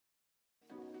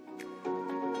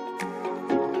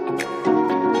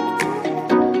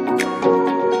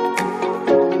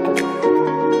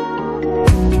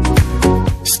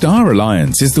Star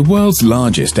Alliance is the world's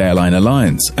largest airline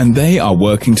alliance, and they are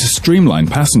working to streamline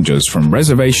passengers from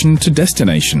reservation to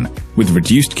destination, with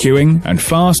reduced queuing and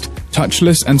fast,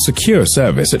 touchless and secure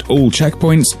service at all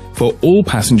checkpoints for all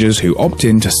passengers who opt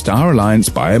in to Star Alliance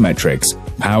Biometrics,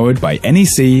 powered by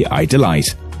NEC I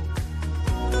Delight.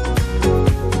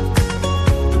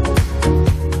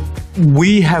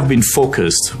 We have been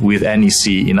focused with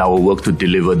NEC in our work to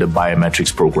deliver the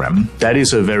biometrics program. That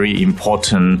is a very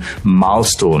important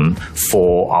milestone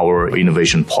for our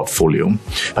innovation portfolio.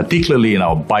 Particularly in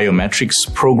our biometrics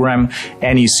program,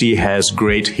 NEC has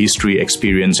great history,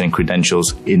 experience, and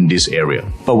credentials in this area.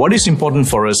 But what is important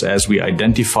for us as we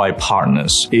identify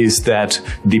partners is that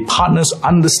the partners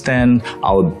understand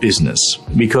our business,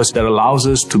 because that allows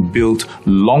us to build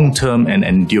long-term and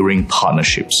enduring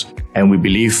partnerships. And we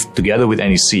believe together with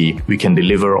NEC, we can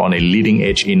deliver on a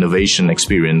leading-edge innovation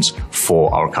experience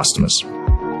for our customers.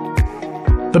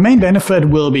 The main benefit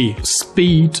will be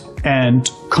speed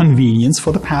and convenience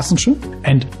for the passenger,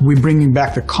 and we're bringing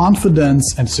back the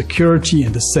confidence and security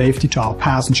and the safety to our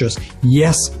passengers.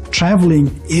 Yes,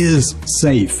 traveling is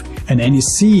safe, and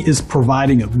NEC is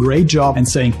providing a great job and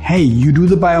saying, hey, you do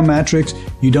the biometrics,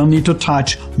 you don't need to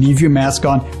touch, leave your mask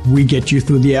on, we get you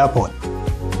through the airport.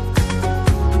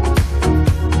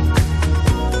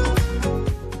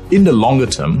 In the longer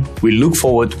term, we look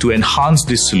forward to enhance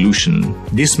this solution.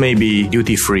 This may be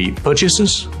duty-free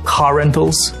purchases, car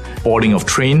rentals, boarding of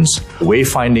trains,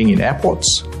 wayfinding in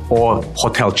airports, or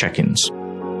hotel check-ins.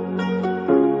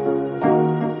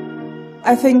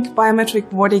 I think biometric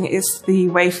boarding is the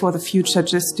way for the future,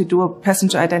 just to do a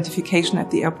passenger identification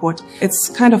at the airport. It's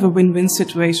kind of a win-win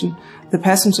situation. The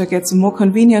passenger gets a more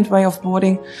convenient way of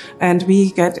boarding, and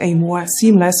we get a more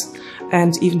seamless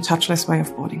and even touchless way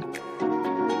of boarding.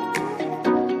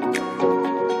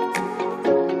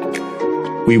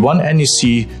 We want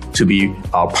NEC to be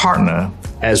our partner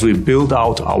as we build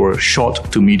out our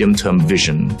short to medium-term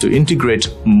vision to integrate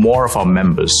more of our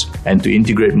members and to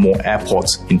integrate more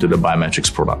airports into the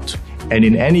biometrics product. And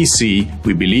in NEC,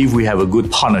 we believe we have a good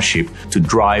partnership to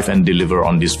drive and deliver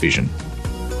on this vision.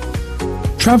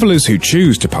 Travelers who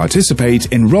choose to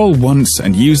participate enroll once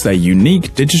and use their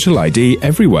unique digital ID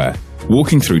everywhere,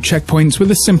 walking through checkpoints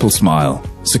with a simple smile,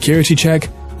 security check,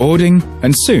 boarding,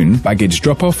 and soon baggage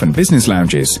drop-off and business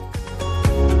lounges.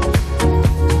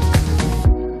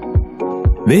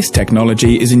 This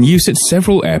technology is in use at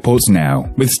several airports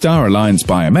now, with Star Alliance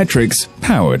Biometrics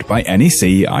powered by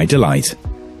NEC I Delight.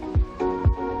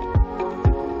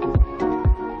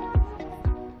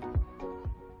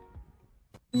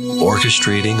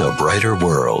 Orchestrating a brighter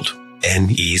world,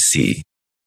 NEC.